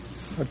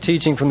Our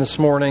teaching from this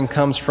morning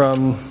comes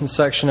from the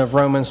section of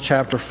Romans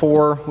chapter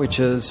 4,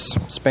 which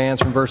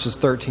spans from verses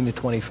 13 to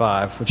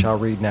 25, which I'll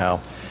read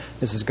now.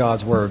 This is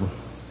God's Word.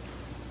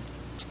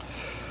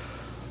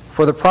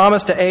 For the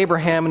promise to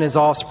Abraham and his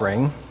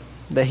offspring,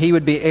 that he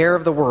would be heir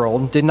of the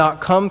world, did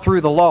not come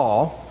through the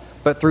law,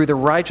 but through the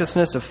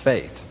righteousness of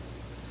faith.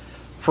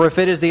 For if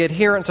it is the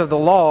adherents of the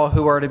law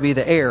who are to be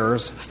the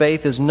heirs,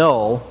 faith is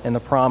null and the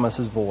promise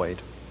is void.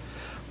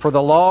 For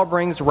the law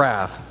brings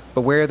wrath,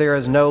 but where there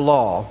is no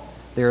law,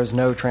 there is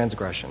no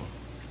transgression.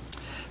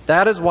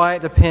 That is why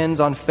it depends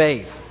on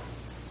faith,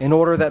 in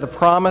order that the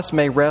promise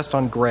may rest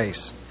on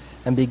grace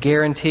and be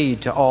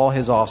guaranteed to all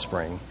his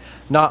offspring,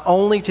 not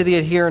only to the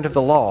adherent of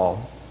the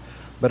law,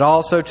 but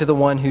also to the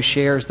one who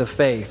shares the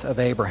faith of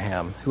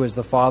Abraham, who is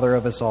the father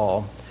of us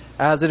all.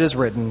 As it is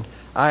written,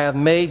 I have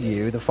made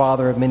you the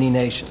father of many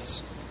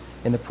nations,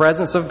 in the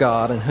presence of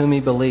God in whom he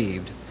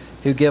believed,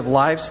 who gives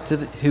life to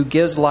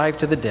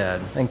the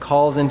dead and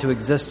calls into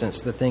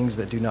existence the things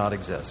that do not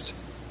exist.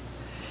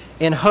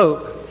 In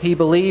hope, he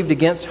believed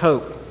against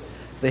hope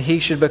that he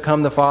should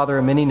become the father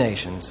of many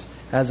nations,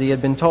 as he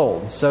had been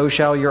told, so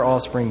shall your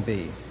offspring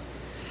be.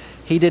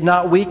 He did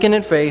not weaken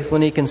in faith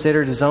when he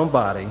considered his own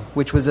body,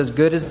 which was as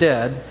good as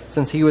dead,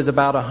 since he was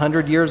about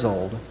 100 years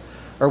old,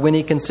 or when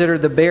he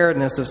considered the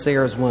barrenness of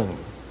Sarah's womb.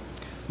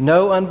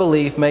 No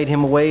unbelief made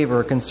him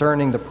waver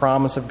concerning the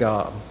promise of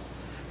God,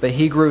 but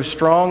he grew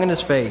strong in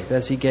his faith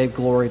as he gave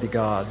glory to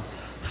God,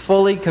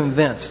 fully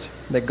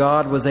convinced that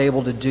God was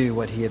able to do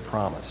what he had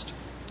promised.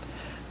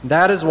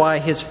 That is why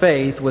his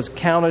faith was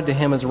counted to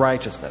him as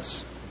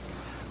righteousness.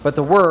 But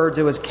the words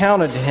it was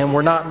counted to him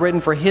were not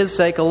written for his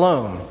sake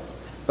alone,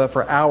 but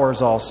for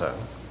ours also.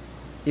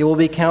 It will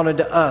be counted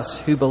to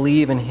us who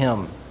believe in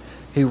him,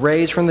 who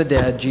raised from the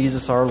dead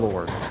Jesus our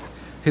Lord,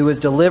 who was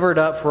delivered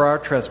up for our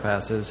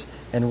trespasses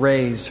and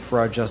raised for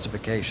our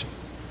justification.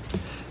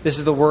 This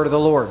is the word of the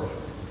Lord.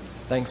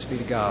 Thanks be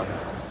to God.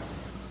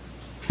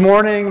 Good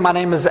morning. My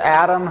name is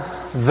Adam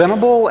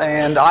Venable,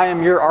 and I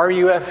am your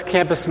RUF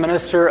campus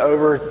minister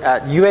over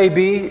at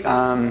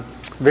UAB,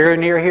 very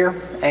near here.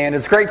 And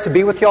it's great to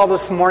be with you all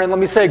this morning. Let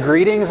me say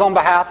greetings on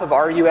behalf of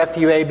RUF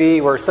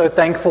UAB. We're so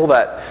thankful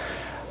that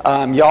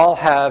y'all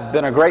have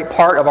been a great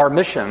part of our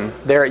mission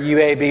there at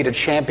UAB to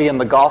champion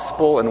the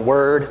gospel in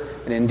word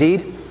and in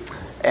deed.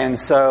 And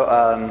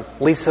so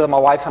Lisa, my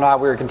wife, and I,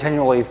 we are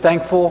continually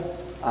thankful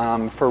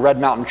for Red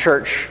Mountain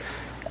Church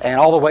and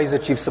all the ways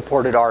that you've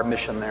supported our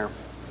mission there.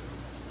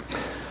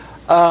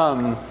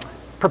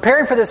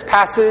 Preparing for this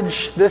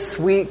passage this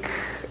week,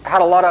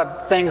 had a lot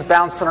of things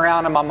bouncing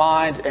around in my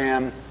mind,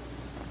 and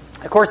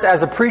of course,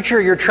 as a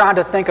preacher, you're trying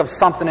to think of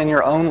something in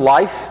your own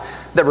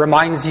life that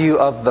reminds you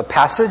of the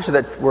passage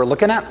that we're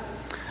looking at.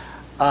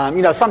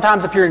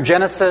 Sometimes if you're in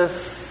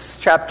Genesis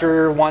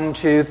chapter 1,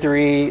 2,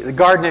 3, the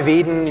Garden of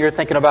Eden, you're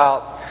thinking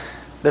about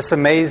this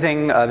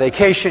amazing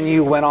vacation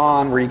you went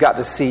on where you got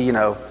to see,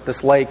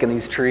 this lake and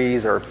these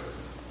trees. Or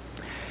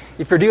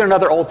if you're doing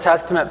another Old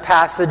Testament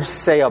passage,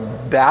 say a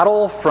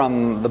battle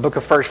from the book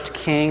of 1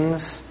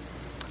 Kings,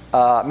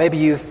 maybe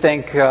you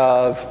think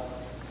of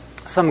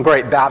some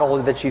great battle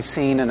that you've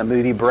seen in a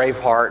movie,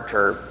 Braveheart,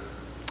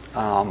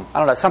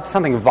 or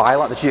something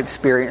violent that you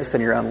experienced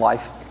in your own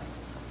life.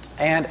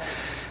 And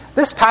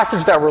this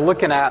passage that we're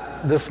looking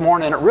at this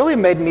morning, it really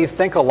made me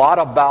think a lot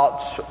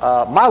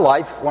about my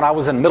life when I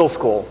was in middle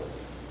school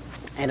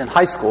and in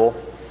high school.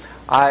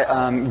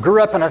 I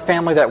grew up in a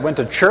family that went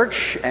to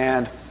church,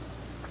 and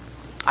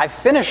I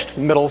finished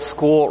middle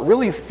school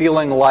really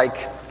feeling like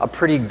a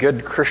pretty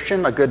good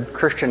Christian, a good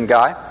Christian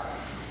guy.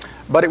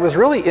 But it was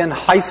really in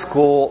high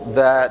school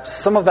that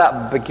some of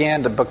that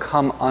began to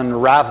become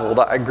unraveled.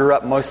 I grew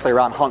up mostly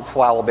around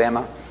Huntsville,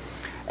 Alabama.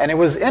 And it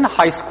was in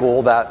high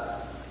school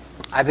that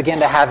I began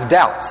to have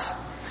doubts.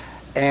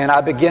 And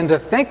I began to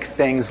think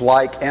things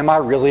like, am I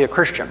really a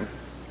Christian?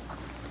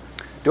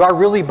 Do I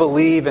really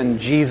believe in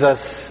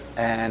Jesus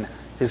and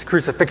his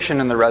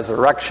crucifixion and the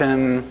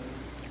resurrection?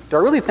 Do I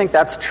really think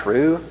that's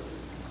true?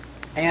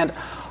 And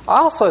I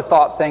also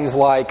thought things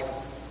like,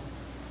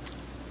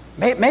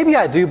 maybe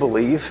I do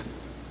believe.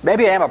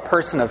 Maybe I am a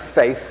person of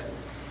faith.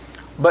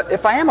 But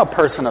if I am a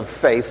person of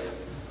faith,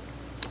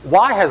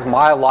 why has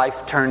my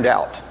life turned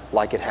out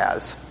like it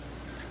has?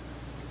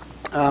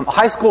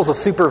 High school is a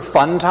super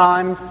fun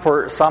time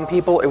for some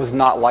people. It was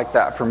not like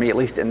that for me, at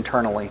least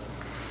internally.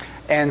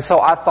 And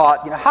so I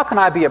thought, how can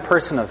I be a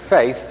person of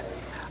faith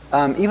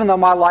even though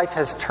my life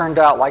has turned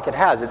out like it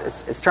has?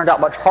 It's turned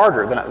out much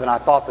harder than I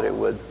thought that it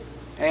would.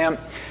 And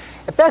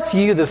if that's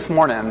you this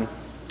morning,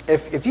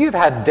 if you've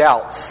had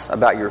doubts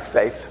about your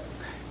faith,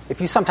 if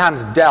you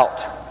sometimes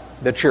doubt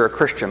that you're a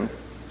Christian,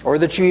 or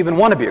that you even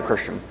want to be a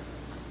Christian,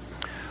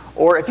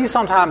 or if you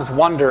sometimes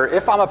wonder,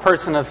 if I'm a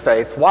person of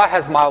faith, why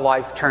has my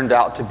life turned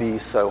out to be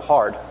so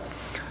hard?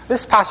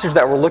 This passage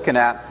that we're looking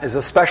at is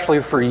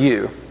especially for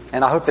you,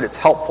 and I hope that it's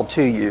helpful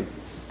to you.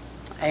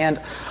 And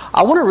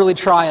I want to really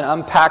try and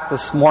unpack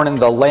this morning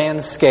the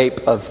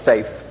landscape of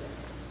faith.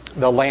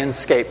 The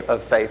landscape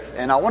of faith.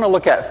 And I want to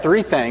look at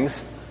three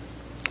things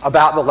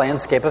about the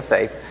landscape of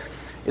faith.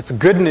 It's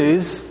good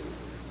news,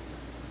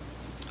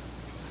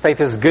 Faith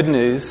is good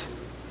news.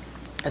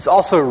 It's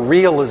also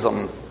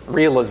realism.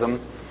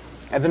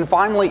 And then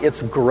finally,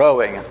 it's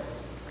growing.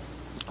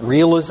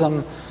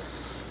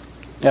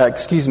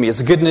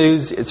 It's good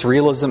news, it's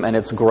realism, and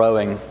it's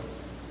growing.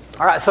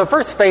 All right, so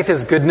first, faith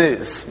is good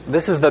news.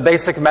 This is the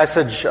basic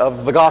message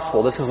of the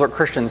gospel. This is what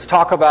Christians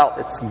talk about.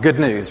 It's good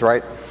news,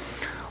 right?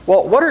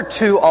 Well, what are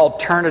two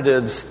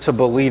alternatives to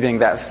believing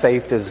that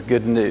faith is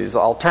good news?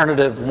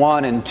 Alternative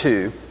 1 and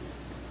 2.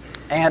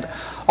 And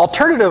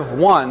alternative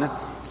 1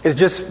 is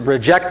just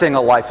rejecting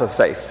a life of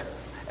faith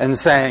and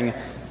saying,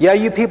 yeah,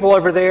 you people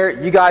over there,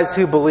 you guys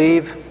who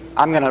believe,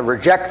 I'm going to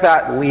reject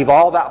that, leave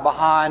all that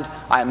behind.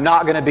 I am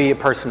not going to be a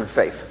person of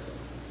faith.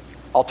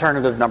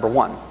 Alternative number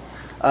 1.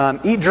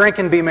 Eat, drink,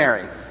 and be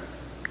merry.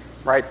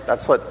 Right?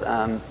 That's what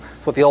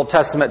the Old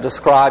Testament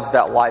describes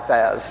that life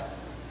as.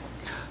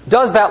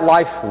 Does that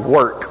life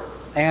work?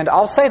 And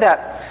I'll say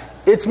that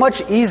it's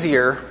much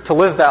easier to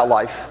live that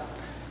life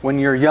when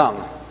you're young.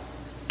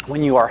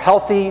 When you are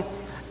healthy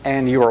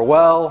and you are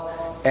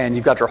well and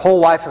you've got your whole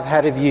life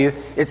ahead of you,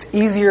 it's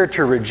easier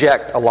to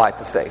reject a life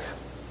of faith.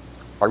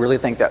 I really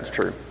think that's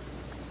true.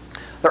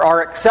 There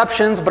are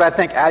exceptions, but I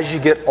think as you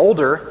get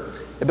older,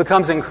 it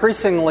becomes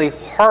increasingly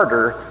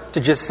harder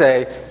to just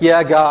say,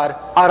 yeah, God,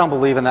 I don't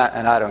believe in that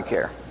and I don't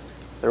care.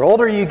 The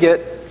older you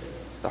get,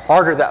 the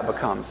harder that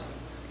becomes.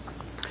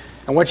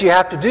 And what you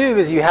have to do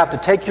is you have to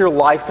take your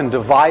life and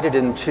divide it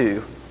in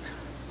two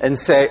and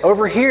say,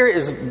 over here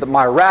is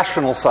my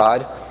rational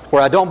side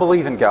where I don't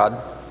believe in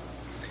God.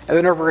 And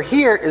then over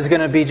here is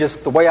going to be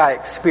just the way I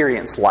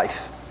experience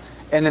life.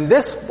 And in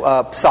this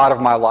side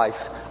of my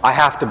life, I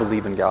have to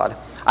believe in God.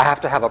 I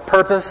have to have a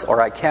purpose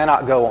or I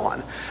cannot go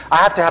on. I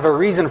have to have a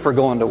reason for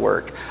going to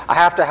work. I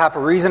have to have a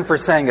reason for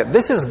saying that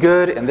this is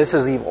good and this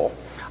is evil.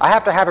 I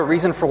have to have a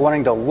reason for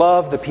wanting to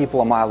love the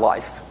people in my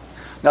life.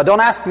 Now,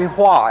 don't ask me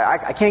why.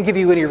 I can't give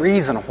you any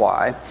reason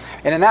why.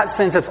 And in that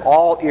sense, it's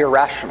all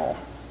irrational.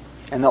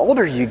 And the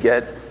older you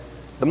get,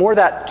 the more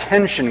that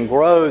tension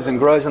grows and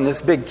grows, and this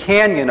big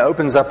canyon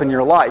opens up in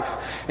your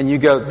life. And you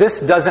go,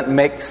 this doesn't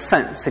make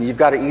sense. And you've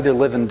got to either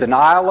live in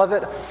denial of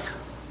it,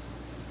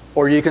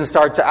 or you can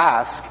start to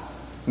ask,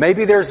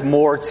 maybe there's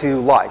more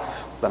to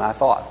life than I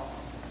thought.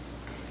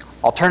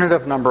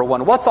 Alternative number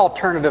 1. What's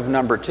alternative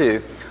number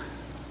 2?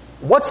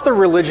 What's the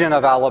religion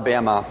of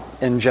Alabama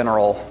in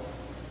general?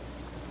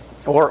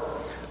 Or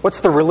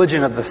what's the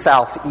religion of the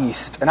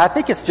Southeast? And I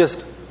think it's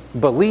just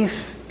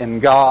belief in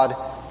God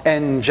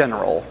in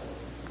general.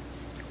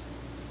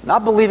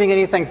 Not believing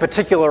anything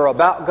particular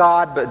about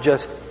God, but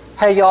just,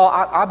 hey y'all,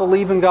 I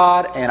believe in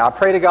God and I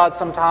pray to God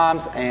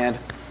sometimes, and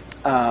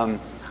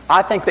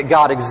I think that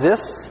God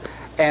exists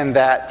and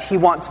that He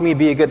wants me to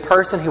be a good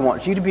person. He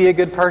wants you to be a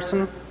good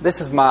person.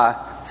 This is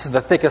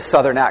the thickest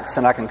Southern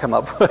accent I can come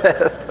up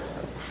with.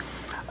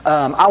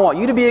 I want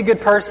you to be a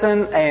good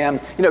person, and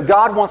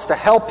God wants to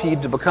help you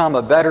to become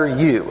a better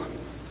you,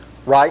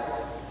 right?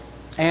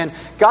 And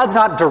God's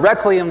not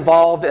directly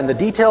involved in the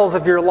details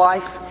of your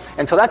life,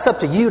 and so that's up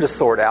to you to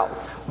sort out.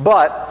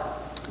 But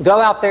go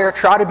out there,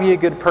 try to be a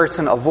good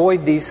person,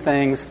 avoid these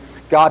things.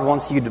 God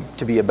wants you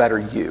to be a better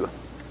you.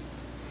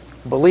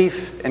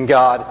 Belief in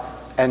God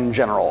in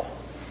general.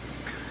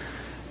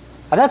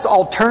 And that's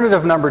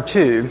alternative number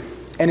 2.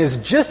 And is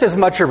just as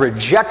much a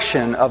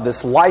rejection of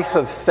this life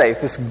of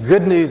faith, this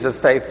good news of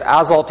faith,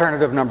 as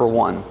alternative number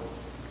 1.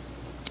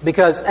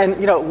 Because,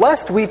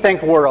 lest we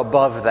think we're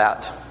above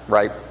that,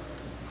 right?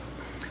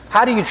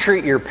 How do you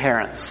treat your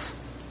parents?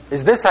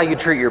 Is this how you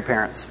treat your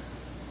parents?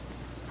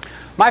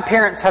 My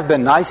parents have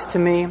been nice to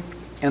me,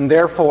 and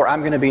therefore I'm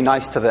going to be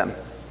nice to them.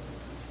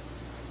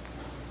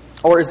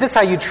 Or is this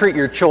how you treat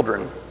your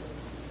children?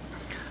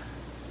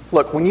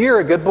 Look, when you're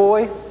a good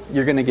boy,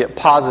 you're going to get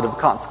positive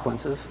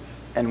consequences.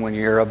 And when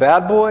you're a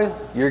bad boy,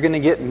 you're going to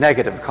get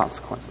negative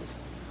consequences.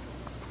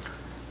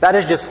 That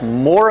is just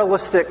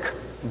moralistic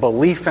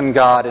belief in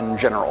God in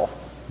general,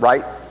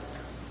 right?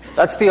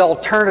 That's the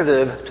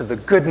alternative to the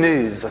good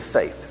news of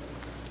faith.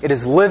 It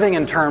is living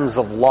in terms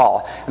of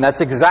law. And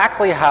that's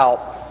exactly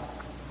how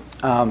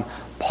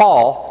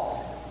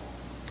Paul,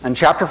 in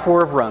chapter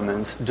 4 of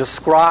Romans,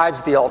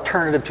 describes the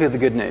alternative to the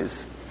good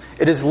news.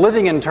 It is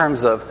living in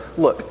terms of,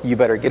 look, you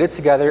better get it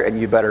together and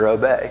you better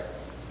obey.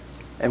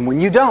 And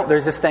when you don't,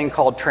 there's this thing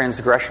called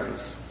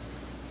transgressions.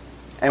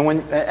 And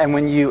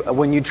when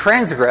you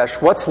transgress,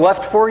 what's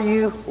left for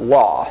you?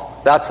 Law.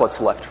 That's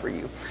what's left for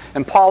you.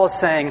 And Paul is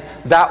saying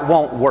that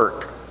won't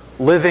work.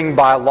 Living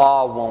by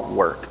law won't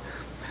work.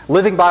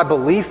 Living by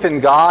belief in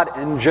God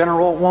in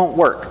general won't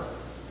work.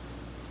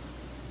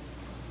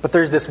 But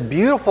there's this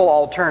beautiful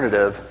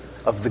alternative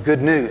of the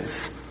good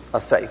news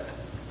of faith.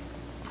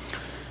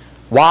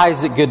 Why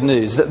is it good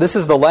news? This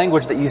is the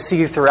language that you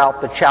see throughout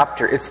the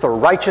chapter. It's the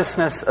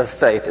righteousness of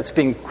faith. It's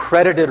being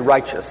credited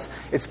righteous.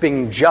 It's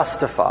being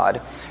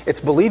justified. It's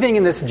believing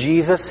in this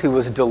Jesus who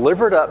was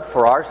delivered up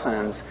for our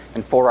sins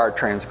and for our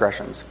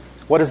transgressions.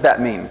 What does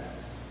that mean?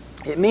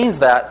 It means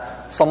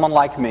that someone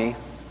like me,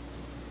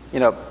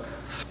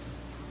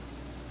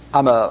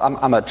 I'm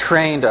a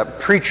trained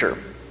preacher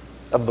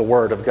of the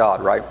Word of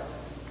God, right?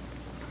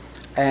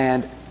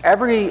 And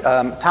every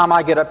time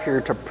I get up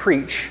here to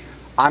preach,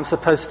 I'm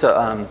supposed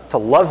to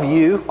love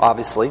you,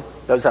 obviously,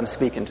 those I'm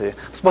speaking to.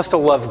 I'm supposed to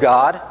love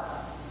God,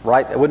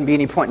 right? There wouldn't be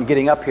any point in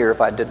getting up here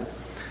if I didn't.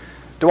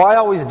 Do I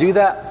always do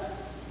that?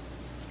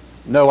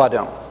 No, I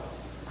don't.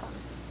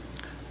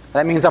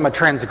 That means I'm a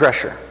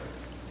transgressor.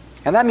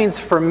 And that means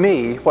for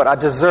me, what I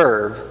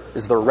deserve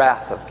is the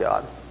wrath of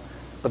God.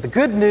 But the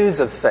good news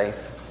of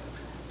faith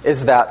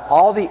is that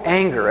all the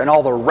anger and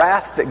all the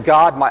wrath that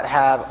God might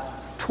have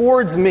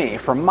towards me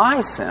for my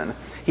sin,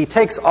 He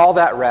takes all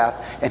that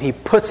wrath and He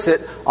puts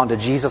it onto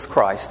Jesus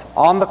Christ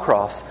on the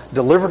cross,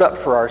 delivered up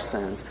for our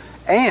sins.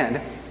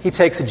 And He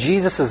takes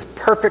Jesus'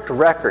 perfect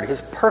record,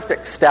 His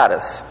perfect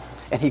status,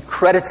 and He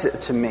credits it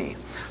to me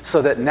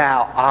so that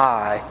now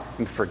I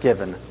am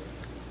forgiven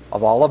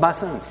of all of my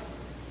sins.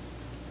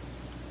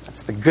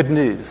 That's the good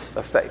news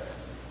of faith.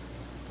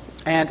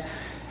 And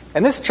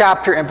in this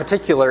chapter in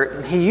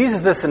particular, he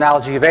uses this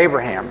analogy of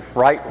Abraham,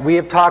 right? We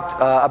have talked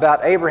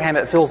about Abraham,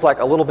 it feels like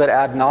a little bit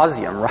ad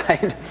nauseum,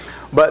 right?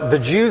 But the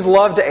Jews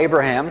loved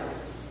Abraham,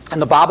 and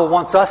the Bible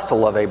wants us to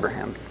love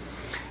Abraham.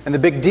 And the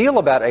big deal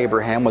about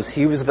Abraham was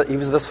he was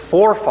this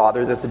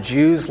forefather that the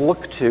Jews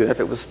looked to. And if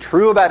it was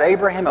true about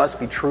Abraham, it must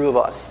be true of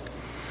us.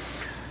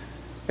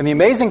 And the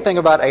amazing thing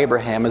about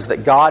Abraham is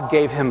that God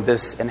gave him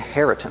this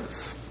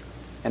inheritance.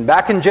 And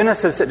back in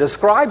Genesis, it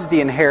describes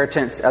the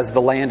inheritance as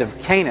the land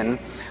of Canaan.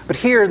 But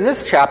here in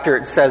this chapter,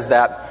 it says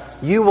that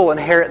you will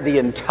inherit the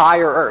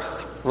entire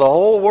earth, the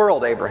whole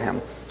world, Abraham.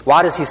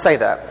 Why does he say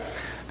that?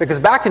 Because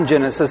back in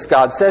Genesis,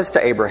 God says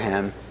to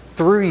Abraham,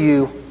 through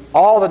you,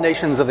 all the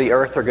nations of the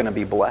earth are going to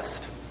be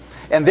blessed.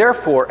 And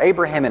therefore,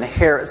 Abraham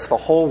inherits the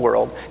whole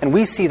world. And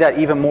we see that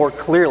even more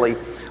clearly.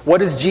 What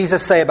does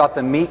Jesus say about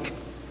the meek?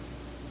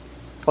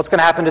 What's going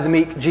to happen to the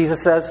meek,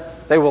 Jesus says?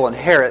 They will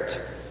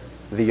inherit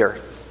the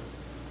earth.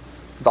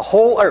 The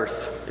whole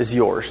earth is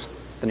yours,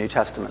 the New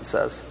Testament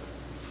says.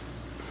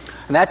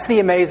 And that's the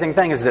amazing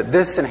thing, is that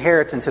this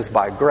inheritance is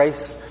by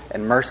grace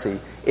and mercy.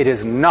 It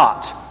is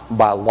not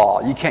by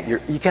law. You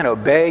can't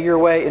obey your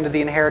way into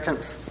the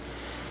inheritance.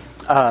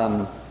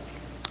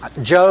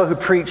 Joe, who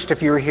preached,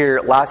 if you were here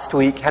last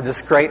week, had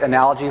this great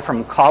analogy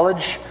from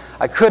college.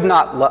 I could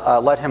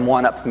not let him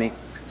one-up me.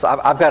 So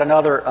I've got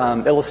another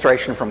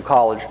illustration from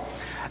college.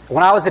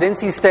 When I was at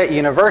NC State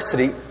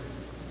University,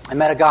 I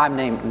met a guy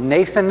named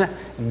Nathan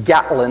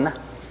Gatlin.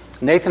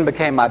 Nathan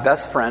became my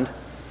best friend.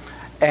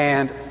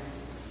 And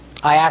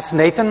I asked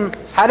Nathan,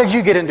 how did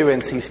you get into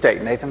NC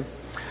State, Nathan?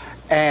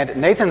 And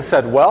Nathan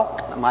said,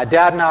 well, my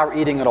dad and I were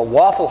eating at a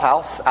Waffle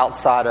House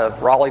outside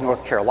of Raleigh,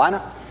 North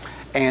Carolina.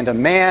 And a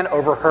man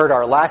overheard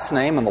our last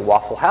name in the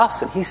Waffle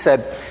House. And he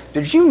said,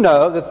 did you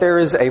know that there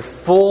is a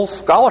full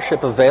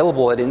scholarship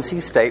available at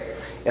NC State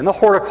in the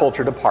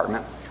horticulture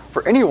department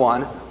for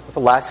anyone with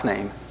the last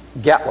name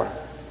Gatlin?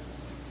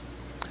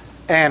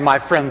 And my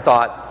friend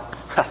thought,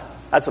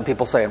 that's what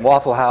people say in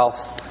Waffle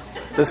House.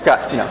 This guy,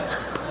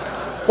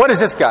 what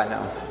does this guy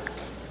know?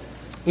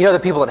 You know the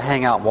people that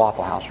hang out in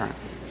Waffle House, right?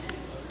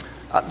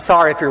 I'm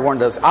sorry if you're one of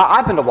those.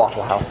 I've been to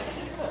Waffle House.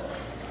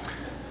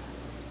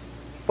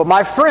 But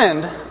my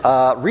friend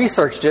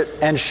researched it,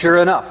 and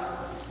sure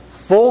enough,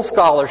 full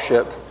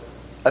scholarship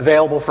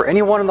available for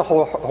anyone in the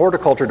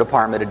horticulture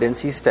department at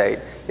NC State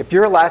if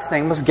your last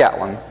name was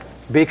Gatlin,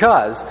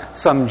 because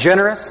some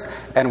generous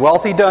and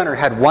wealthy donor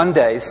had one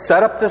day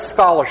set up this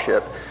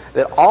scholarship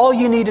that all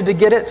you needed to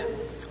get it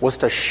was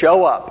to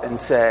show up and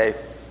say,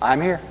 I'm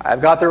here.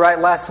 I've got the right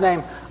last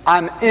name.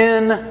 I'm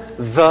in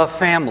the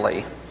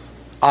family.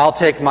 I'll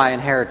take my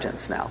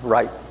inheritance now,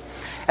 right?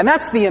 And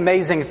that's the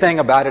amazing thing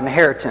about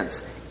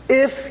inheritance.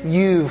 If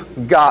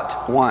you've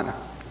got one,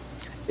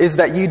 is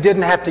that you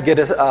didn't have to get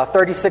a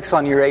 36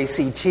 on your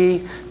ACT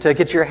to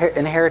get your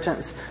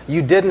inheritance.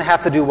 You didn't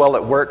have to do well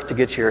at work to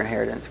get your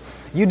inheritance.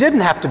 You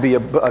didn't have to be a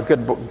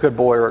good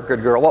boy or a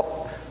good girl.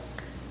 Well,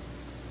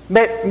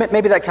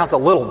 maybe that counts a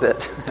little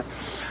bit.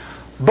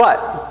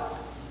 But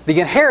the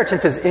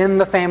inheritance is in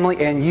the family,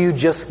 and you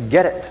just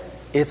get it.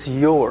 It's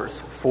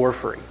yours for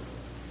free.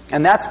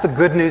 And that's the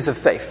good news of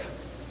faith.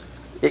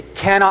 It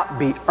cannot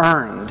be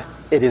earned.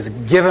 It is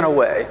given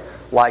away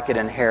like an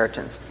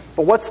inheritance.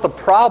 But what's the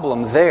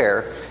problem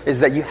there is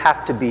that you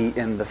have to be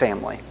in the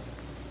family.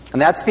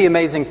 And that's the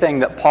amazing thing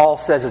that Paul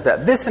says, is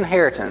that this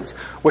inheritance,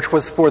 which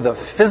was for the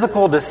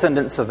physical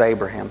descendants of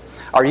Abraham.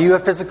 Are you a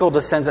physical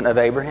descendant of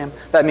Abraham?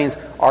 That means,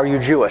 are you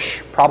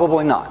Jewish?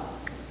 Probably not.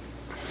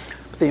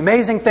 But the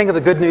amazing thing of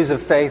the good news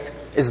of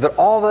faith is that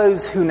all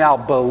those who now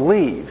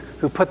believe,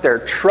 who put their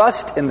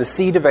trust in the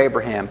seed of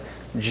Abraham,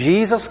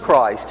 Jesus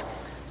Christ,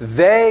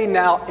 they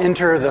now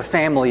enter the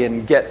family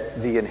and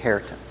get the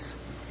inheritance.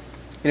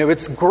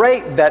 It's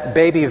great that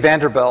baby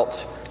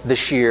Vanderbilt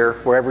this year,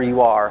 wherever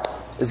you are,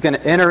 is going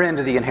to enter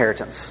into the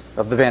inheritance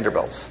of the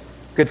Vanderbilts.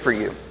 Good for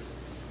you.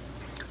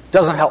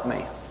 Doesn't help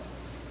me.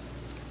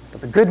 But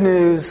the good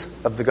news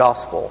of the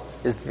gospel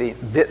is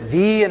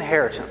the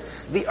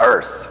inheritance, the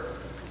earth,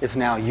 is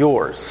now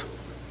yours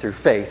through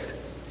faith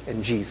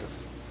in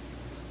Jesus.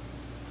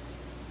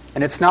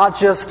 And it's not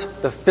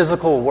just the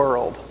physical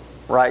world,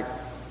 right?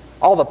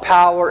 all the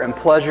power and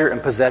pleasure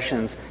and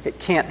possessions, it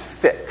can't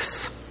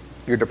fix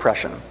your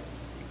depression.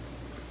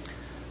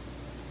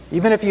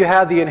 Even if you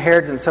had the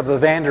inheritance of the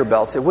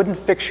Vanderbilts, it wouldn't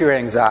fix your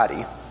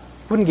anxiety.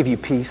 It wouldn't give you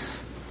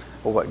peace.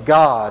 But what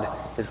God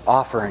is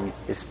offering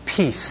is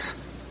peace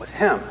with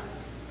Him.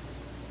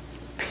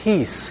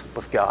 Peace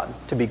with God,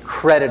 to be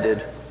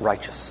credited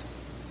righteous.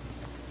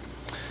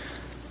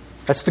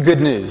 That's the good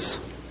news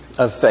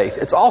of faith.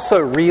 It's also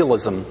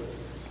realism.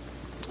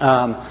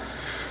 I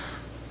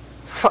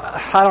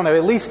don't know,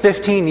 at least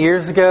 15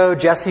 years ago,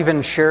 Jesse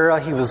Ventura,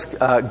 he was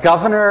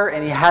governor,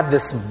 and he had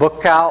this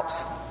book out.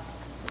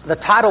 The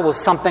title was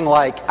something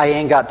like, I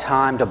Ain't Got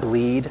Time to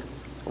Bleed,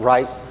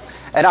 right?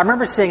 And I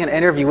remember seeing an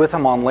interview with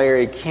him on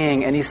Larry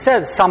King, and he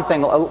said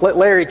something,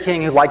 Larry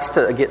King, who likes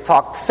to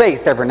talk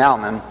faith every now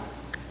and then.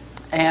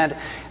 And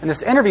in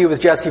this interview with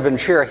Jesse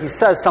Ventura, he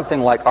says something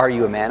like, are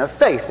you a man of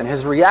faith? And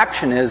his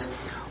reaction is,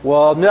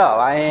 well, no,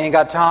 I ain't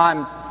got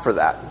time for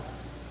that.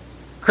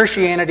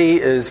 Christianity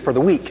is for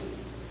the weak.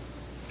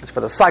 It's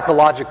for the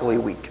psychologically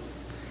weak.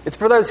 It's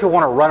for those who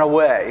want to run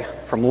away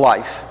from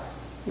life.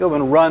 You go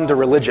and run to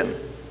religion,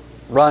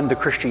 run to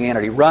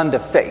Christianity, run to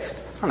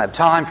faith. I don't have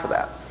time for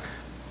that.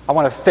 I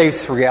want to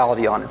face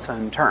reality on its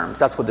own terms.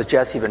 That's what the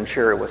Jesse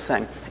Ventura was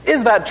saying.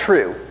 Is that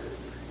true?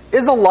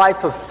 Is a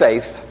life of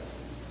faith,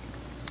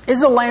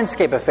 is a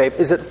landscape of faith,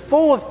 is it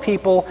full of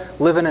people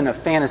living in a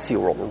fantasy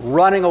world,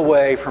 running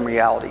away from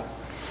reality?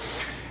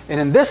 And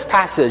in this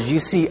passage, you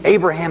see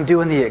Abraham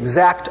doing the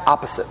exact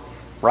opposite,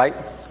 right?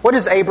 What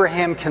does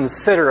Abraham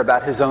consider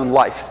about his own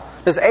life?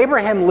 Does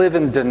Abraham live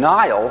in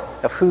denial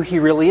of who he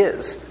really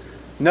is?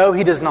 No,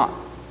 he does not.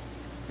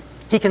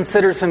 He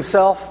considers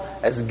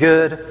himself as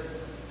good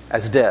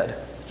as dead.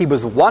 He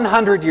was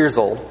 100 years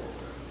old.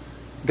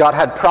 God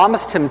had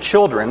promised him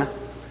children,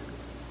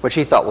 which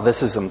he thought, well,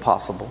 this is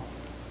impossible.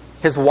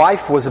 His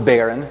wife was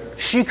barren.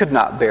 She could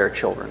not bear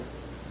children.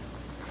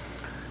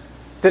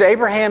 Did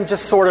Abraham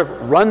just sort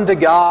of run to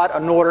God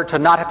in order to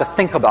not have to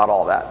think about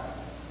all that?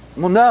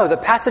 Well, no. The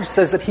passage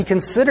says that he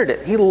considered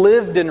it. He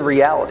lived in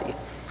reality.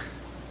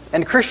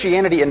 And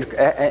Christianity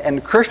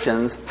and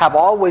Christians have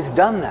always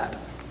done that.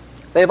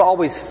 They've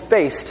always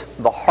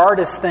faced the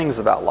hardest things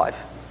about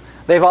life.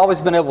 They've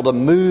always been able to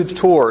move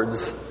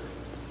towards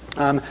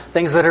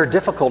things that are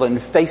difficult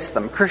and face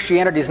them.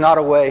 Christianity is not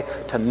a way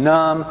to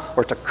numb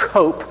or to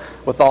cope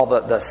with all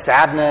the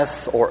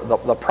sadness or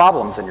the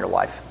problems in your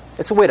life.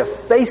 It's a way to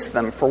face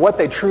them for what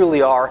they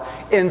truly are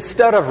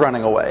instead of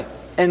running away,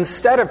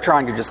 instead of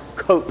trying to just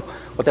cope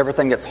with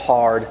everything that's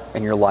hard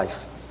in your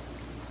life.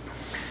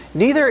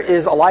 Neither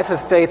is a life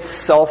of faith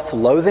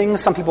self-loathing.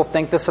 Some people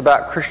think this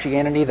about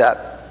Christianity,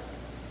 that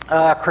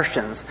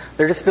Christians,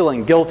 they're just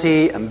feeling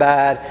guilty and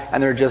bad,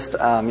 and they're just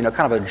kind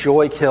of a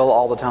joy kill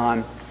all the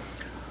time.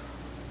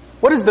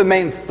 What is the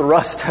main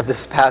thrust of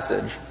this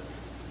passage?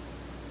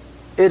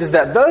 It is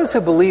that those who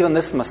believe in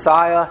this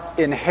Messiah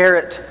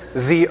inherit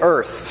the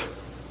earth.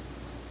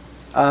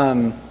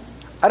 I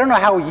don't know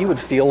how you would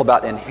feel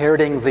about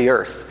inheriting the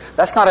earth.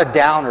 That's not a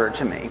downer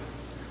to me.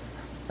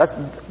 That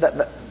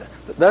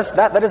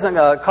doesn't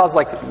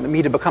cause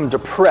me to become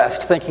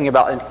depressed thinking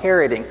about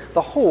inheriting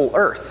the whole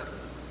earth.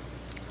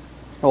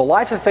 Well, a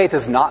life of faith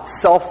is not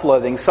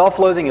self-loathing.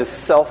 Self-loathing is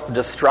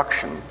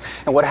self-destruction.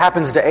 And what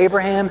happens to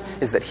Abraham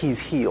is that he's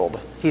healed.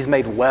 He's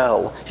made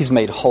well. He's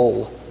made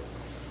whole.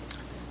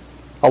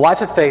 A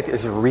life of faith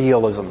is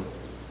realism.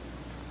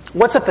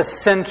 What's at the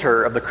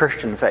center of the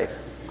Christian faith?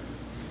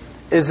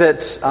 Is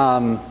it,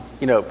 kind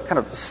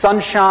of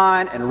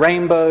sunshine and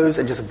rainbows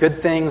and just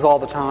good things all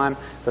the time?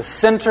 The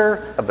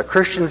center of the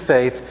Christian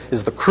faith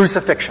is the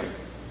crucifixion.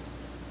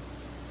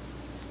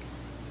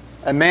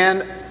 A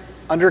man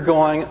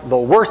undergoing the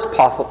worst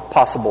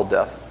possible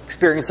death,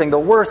 experiencing the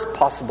worst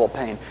possible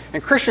pain.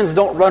 And Christians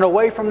don't run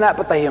away from that,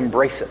 but they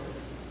embrace it.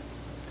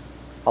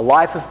 A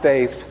life of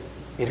faith,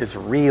 it is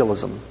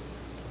realism.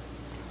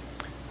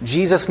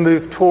 Jesus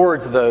moved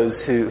towards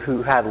those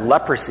who had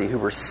leprosy, who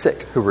were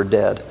sick, who were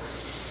dead.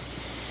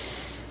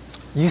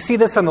 You see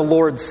this in the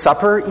Lord's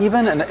Supper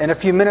even. In a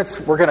few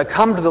minutes, we're going to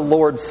come to the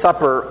Lord's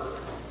Supper.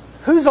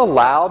 Who's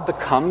allowed to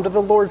come to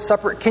the Lord's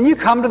Supper? Can you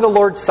come to the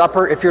Lord's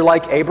Supper if you're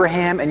like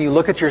Abraham and you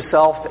look at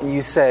yourself and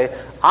you say,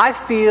 I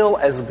feel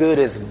as good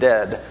as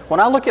dead. When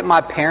I look at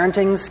my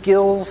parenting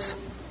skills,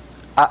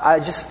 I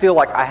just feel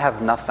like I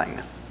have nothing.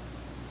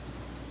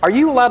 Are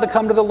you allowed to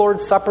come to the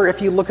Lord's Supper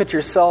if you look at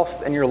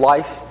yourself and your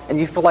life and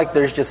you feel like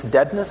there's just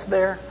deadness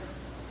there?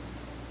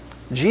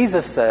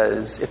 Jesus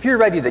says, if you're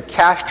ready to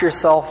cast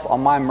yourself on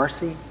my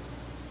mercy,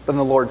 then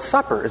the Lord's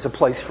Supper is a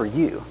place for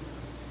you.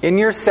 In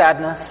your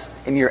sadness,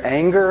 in your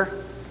anger,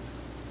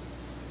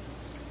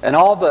 and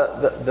all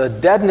the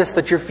deadness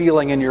that you're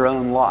feeling in your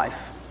own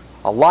life,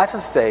 a life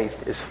of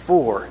faith is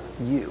for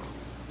you.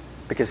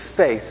 Because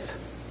faith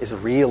is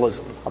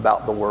realism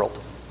about the world.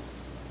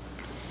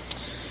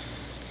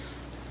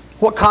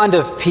 What kind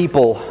of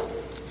people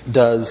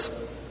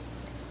does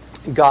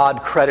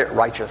God credit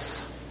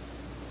righteous?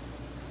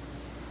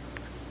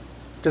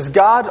 Does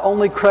God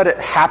only credit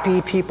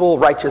happy people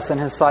righteous in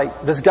His sight?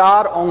 Does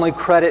God only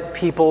credit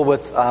people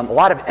with a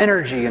lot of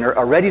energy and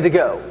are ready to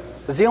go?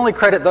 Does He only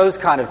credit those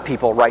kind of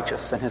people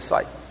righteous in His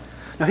sight?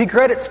 No, He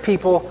credits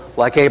people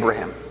like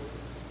Abraham,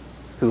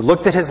 who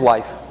looked at his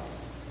life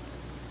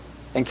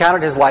and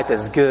counted his life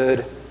as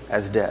good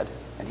as dead.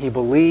 And he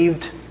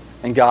believed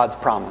in God's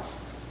promise.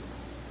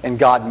 And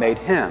God made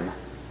him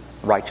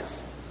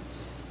righteous.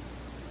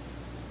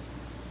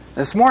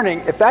 This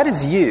morning, if that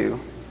is you,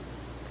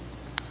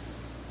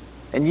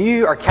 and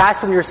you are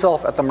casting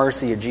yourself at the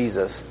mercy of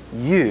Jesus,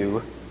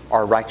 you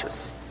are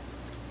righteous.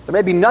 There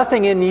may be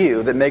nothing in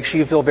you that makes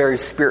you feel very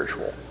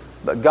spiritual,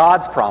 but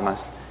God's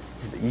promise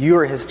is that you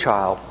are His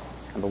child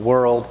and the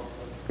world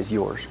is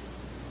yours.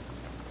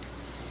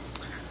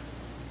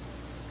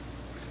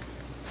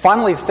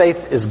 Finally,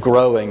 faith is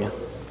growing.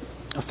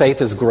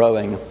 Faith is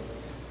growing.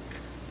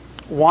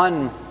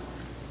 One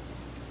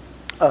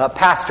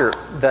pastor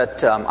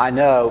that I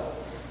know,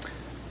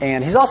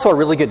 and he's also a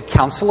really good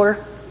counselor,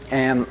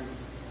 and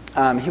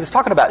he was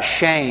talking about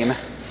shame,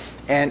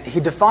 and he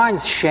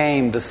defines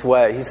shame this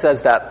way. He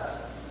says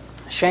that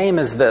shame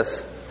is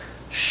this: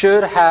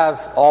 should have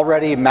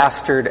already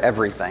mastered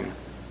everything.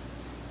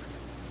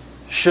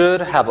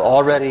 Shouldn't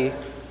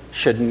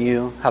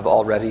you have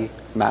already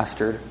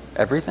mastered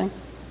everything?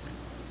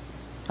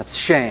 That's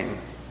shame.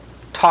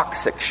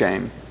 Toxic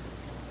shame.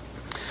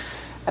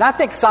 And I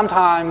think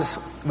sometimes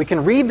we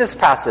can read this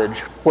passage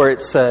where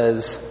it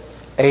says,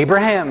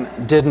 Abraham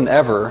didn't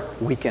ever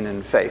weaken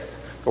in faith.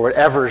 Or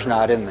whatever's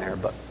not in there.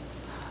 But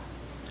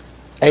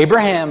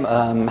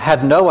Abraham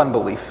had no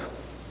unbelief.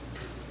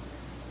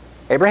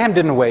 Abraham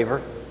didn't waver.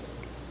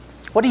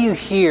 What do you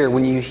hear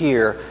when you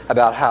hear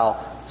about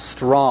how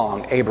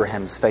strong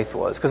Abraham's faith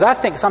was? Because I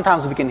think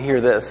sometimes we can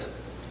hear this.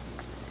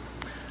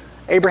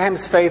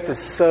 Abraham's faith is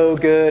so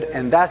good,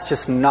 and that's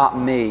just not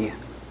me.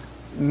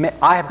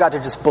 I have got to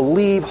just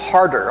believe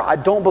harder. I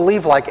don't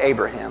believe like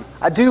Abraham.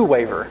 I do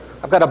waver.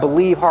 I've got to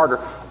believe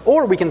harder.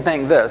 Or we can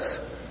think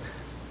this.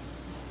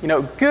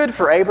 Good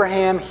for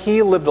Abraham.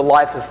 He lived a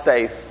life of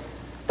faith.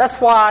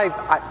 That's why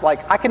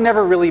I can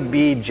never really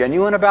be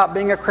genuine about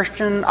being a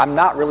Christian. I'm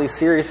not really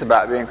serious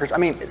about being a Christian. I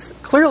mean,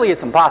 clearly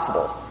it's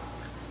impossible.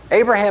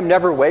 Abraham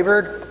never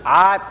wavered.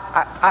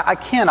 I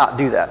cannot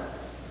do that.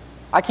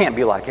 I can't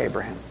be like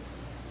Abraham.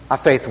 My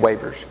faith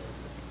wavers.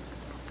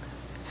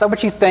 Is that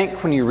what you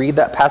think when you read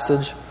that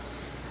passage?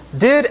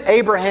 Did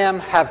Abraham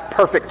have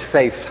perfect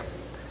faith?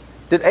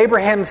 Did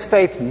Abraham's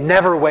faith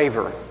never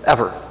waver,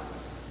 ever?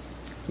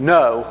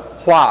 No.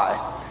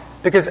 Why?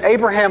 Because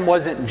Abraham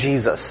wasn't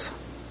Jesus.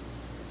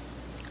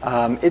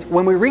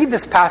 When we read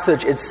this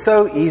passage, it's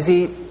so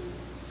easy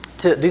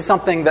to do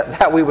something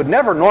that we would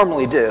never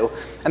normally do,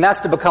 and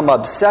that's to become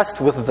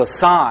obsessed with the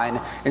sign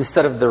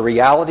instead of the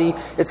reality.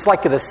 It's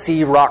like the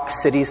Sea Rock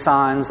City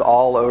signs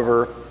all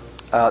over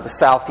the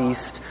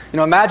southeast.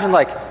 Imagine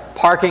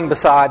parking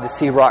beside the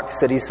Sea Rock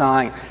City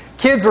sign.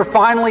 Kids, we're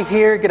finally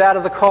here. Get out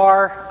of the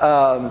car.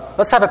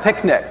 Let's have a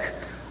picnic.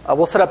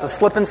 We'll set up the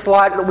slip and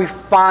slide. We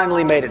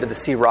finally made it to the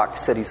Sea Rock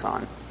City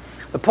sign.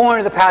 The point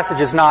of the passage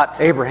is not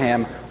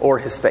Abraham or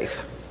his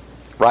faith,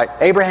 right?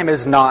 Abraham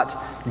is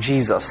not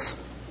Jesus.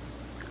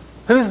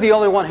 Who's the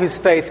only one whose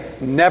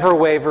faith never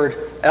wavered,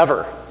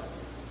 ever?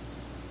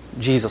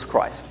 Jesus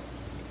Christ.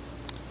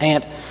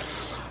 And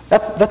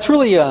that's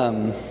really...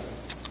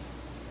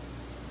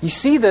 you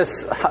see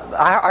this...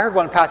 I heard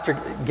one pastor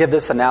give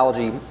this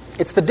analogy.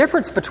 It's the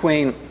difference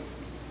between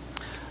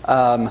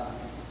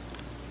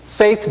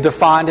faith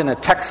defined in a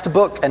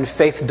textbook and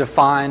faith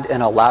defined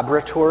in a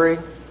laboratory.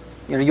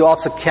 You all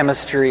took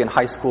chemistry in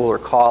high school or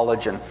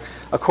college, and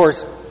of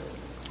course,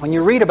 when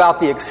you read about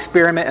the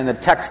experiment in the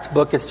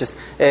textbook, it's just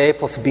A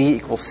plus B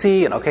equals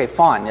C, and okay,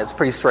 fine, it's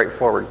pretty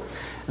straightforward.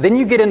 Then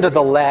you get into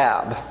the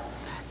lab,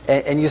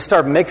 and you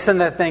start mixing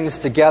the things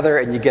together,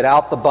 and you get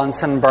out the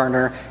Bunsen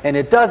burner, and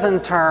it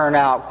doesn't turn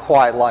out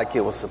quite like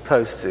it was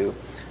supposed to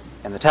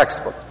in the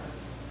textbook.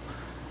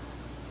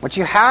 What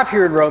you have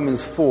here in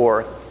Romans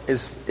 4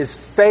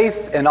 is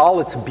faith in all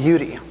its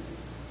beauty,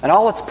 and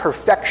all its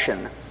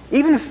perfection,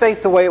 even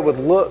faith the way it would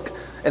look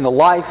in the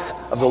life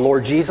of the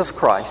Lord Jesus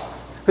Christ,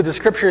 who the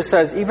Scripture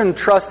says even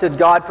trusted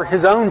God for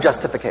His own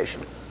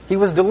justification. He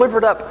was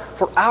delivered up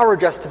for our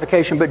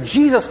justification, but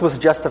Jesus was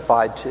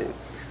justified too.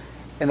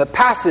 In the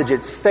passage,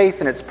 it's faith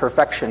in its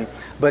perfection,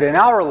 but in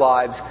our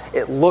lives,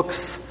 it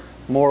looks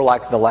more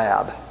like the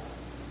lab,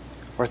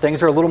 where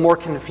things are a little more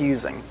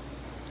confusing.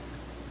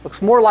 It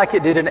looks more like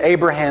it did in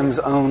Abraham's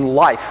own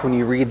life when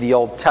you read the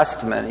Old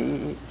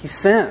Testament. He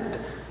sinned.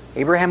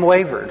 Abraham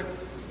wavered.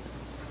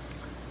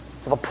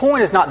 So the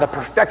point is not the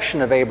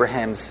perfection of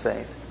Abraham's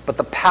faith, but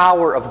the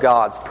power of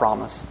God's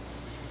promise.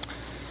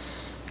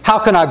 How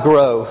can I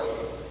grow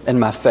in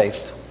my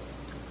faith?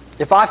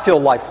 If I feel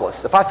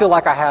lifeless, if I feel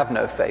like I have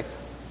no faith,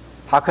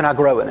 how can I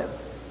grow in it?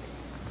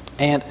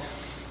 And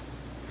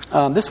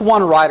this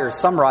one writer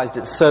summarized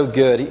it so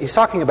good. He's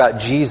talking about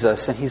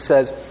Jesus, and he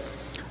says,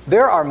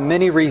 there are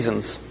many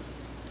reasons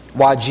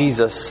why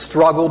Jesus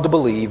struggled to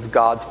believe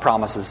God's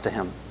promises to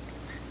him.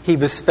 He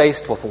was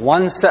faced with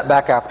one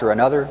setback after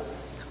another,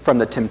 from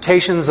the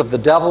temptations of the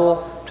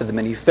devil to the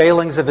many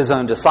failings of his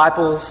own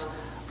disciples,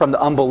 from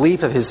the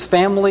unbelief of his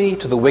family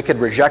to the wicked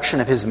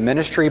rejection of his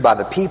ministry by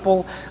the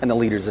people and the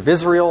leaders of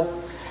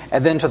Israel,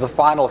 and then to the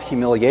final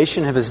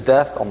humiliation of his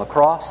death on the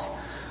cross.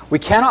 We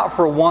cannot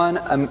for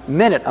 1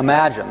 minute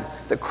imagine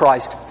that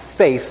Christ's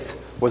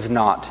faith was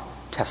not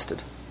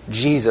tested.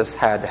 Jesus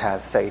had to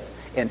have faith,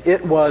 and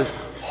it was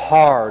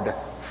hard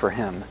for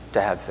him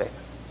to have faith.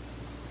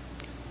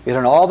 Yet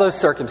in all those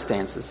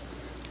circumstances,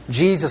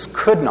 Jesus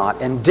could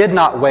not and did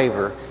not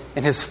waver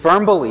in his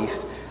firm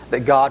belief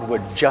that God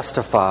would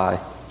justify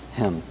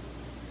him.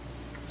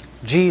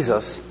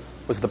 Jesus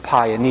was the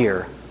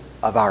pioneer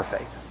of our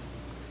faith,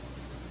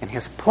 and he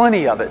has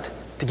plenty of it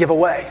to give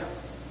away.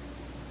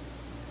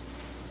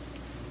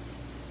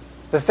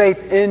 The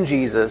faith in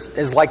Jesus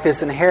is like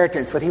this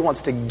inheritance that he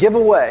wants to give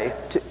away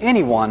to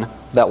anyone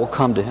that will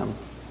come to him.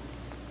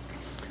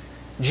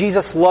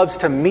 Jesus loves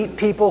to meet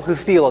people who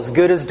feel as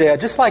good as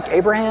dead, just like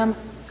Abraham,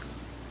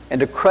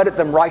 and to credit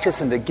them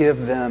righteous and to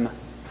give them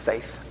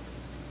faith,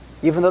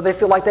 even though they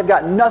feel like they've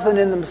got nothing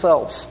in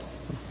themselves.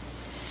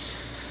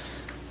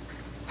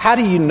 How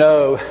do you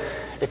know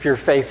if your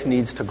faith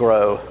needs to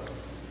grow?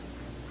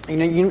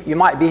 You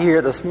might be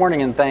here this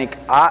morning and think,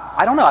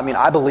 I don't know. I mean,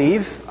 I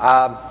believe.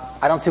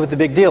 I don't see what the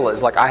big deal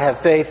is. Like, I have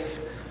faith.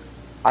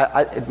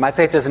 My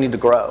faith doesn't need to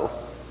grow.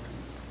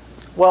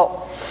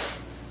 Well,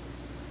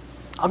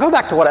 I'll go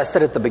back to what I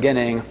said at the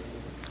beginning.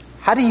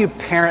 How do you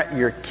parent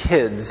your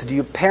kids? Do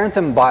you parent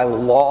them by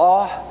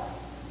law?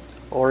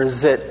 Or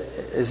is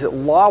it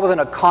law within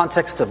a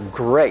context of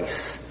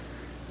grace?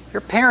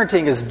 Your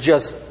parenting is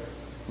just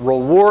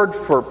reward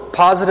for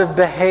positive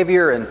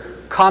behavior and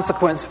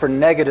consequence for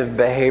negative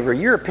behavior.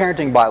 You're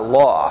parenting by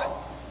law.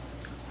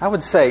 I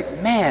would say,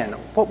 man,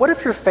 what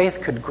if your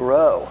faith could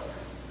grow?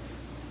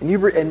 And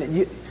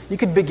you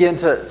could begin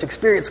to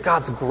experience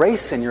God's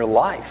grace in your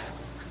life.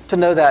 To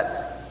know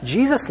that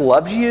Jesus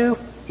loves you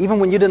even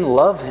when you didn't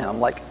love him.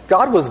 Like,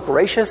 God was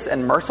gracious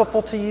and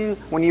merciful to you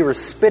when you were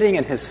spitting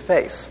in his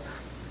face.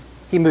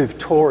 He moved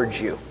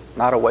towards you,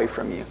 not away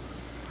from you.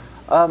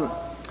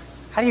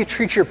 How do you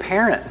treat your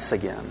parents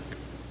again?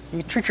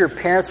 You treat your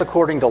parents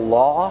according to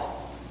law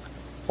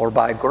or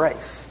by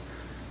grace?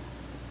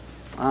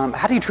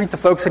 How do you treat the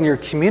folks in your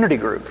community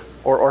group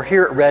or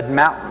here at Red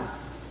Mountain?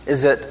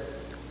 Is it,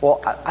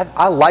 well,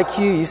 I like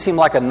you, you seem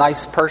like a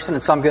nice person,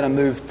 and so I'm going to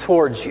move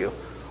towards you.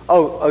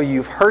 Oh,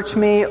 you've hurt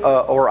me,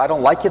 or I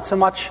don't like you too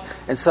much,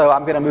 and so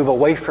I'm going to move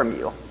away from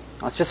you.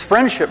 It's just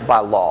friendship by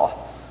law.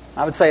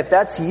 I would say, if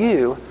that's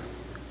you,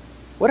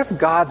 what if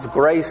God's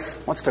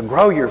grace wants to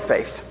grow your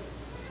faith?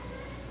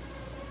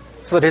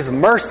 So that his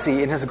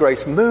mercy and his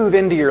grace move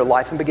into your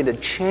life and begin to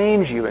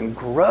change you and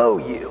grow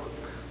you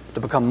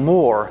to become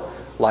more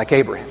like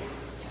Abraham.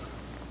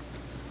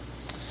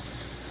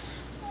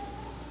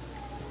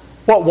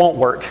 What won't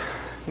work?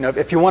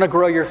 If you want to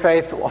grow your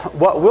faith,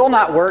 what will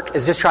not work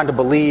is just trying to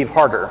believe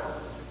harder.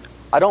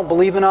 I don't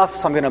believe enough,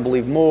 so I'm going to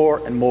believe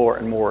more and more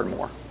and more and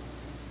more.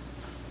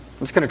 I'm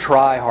just going to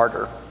try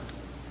harder.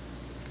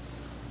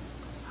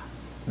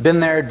 Been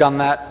there, done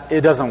that.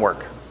 It doesn't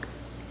work.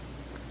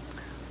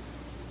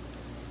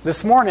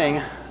 This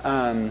morning,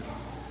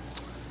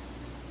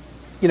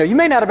 you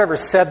may not have ever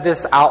said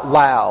this out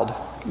loud,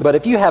 but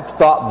if you have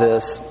thought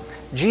this,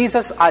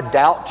 Jesus, I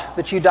doubt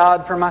that you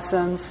died for my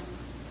sins.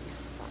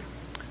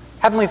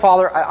 Heavenly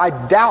Father,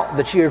 I doubt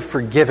that you have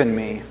forgiven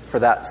me for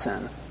that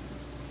sin.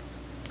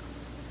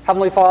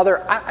 Heavenly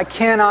Father, I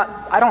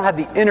don't have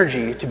the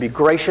energy to be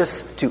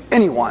gracious to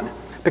anyone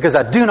because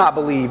I do not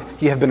believe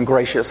you have been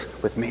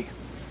gracious with me.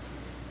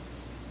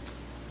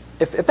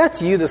 If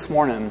that's you this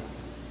morning,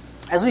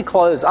 as we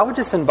close, I would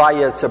just invite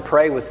you to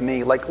pray with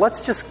me.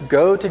 Let's just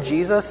go to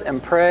Jesus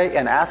and pray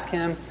and ask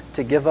him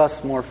to give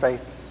us more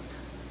faith,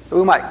 that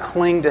we might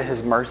cling to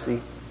his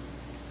mercy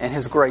and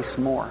his grace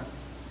more.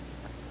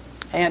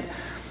 And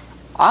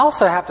I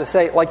also have to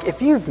say,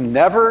 if you've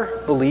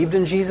never believed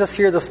in Jesus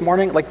here this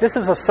morning, this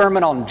is a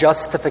sermon on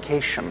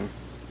justification.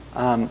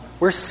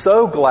 We're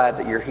so glad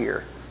that you're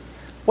here.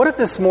 What if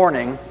this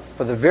morning,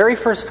 for the very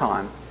first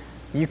time,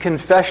 you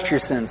confessed your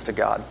sins to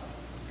God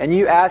and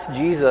you asked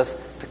Jesus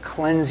to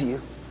cleanse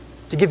you,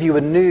 to give you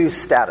a new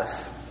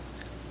status,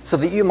 so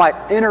that you might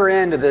enter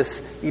into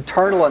this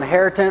eternal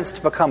inheritance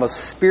to become a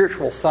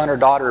spiritual son or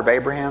daughter of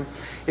Abraham?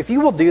 If you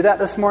will do that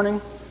this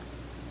morning,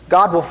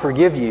 God will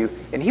forgive you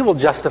and he will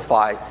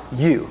justify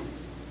you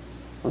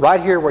right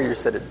here where you're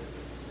seated.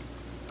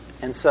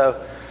 And so,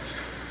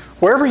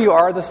 wherever you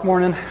are this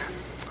morning,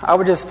 I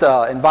would just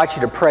invite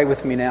you to pray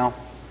with me now.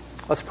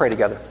 Let's pray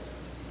together.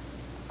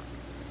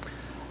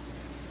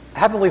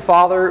 Heavenly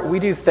Father, we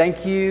do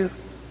thank you,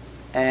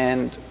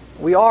 and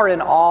we are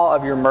in awe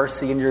of your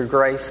mercy and your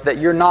grace, that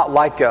you're not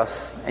like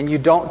us and you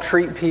don't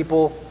treat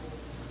people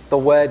the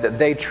way that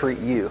they treat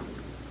you.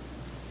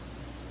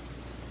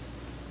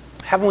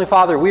 Heavenly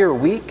Father, we are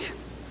weak,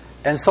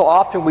 and so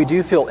often we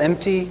do feel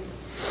empty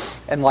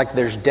and like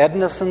there's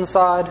deadness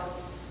inside.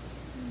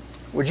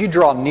 Would you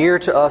draw near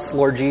to us,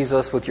 Lord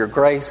Jesus, with your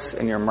grace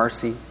and your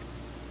mercy?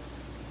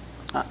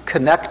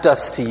 Connect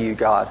us to you,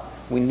 God.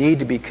 We need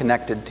to be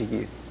connected to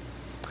you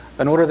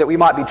in order that we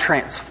might be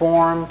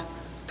transformed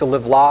to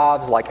live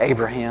lives like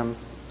Abraham,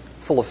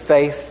 full of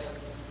faith.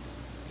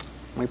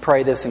 We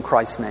pray this in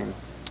Christ's name.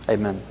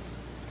 Amen.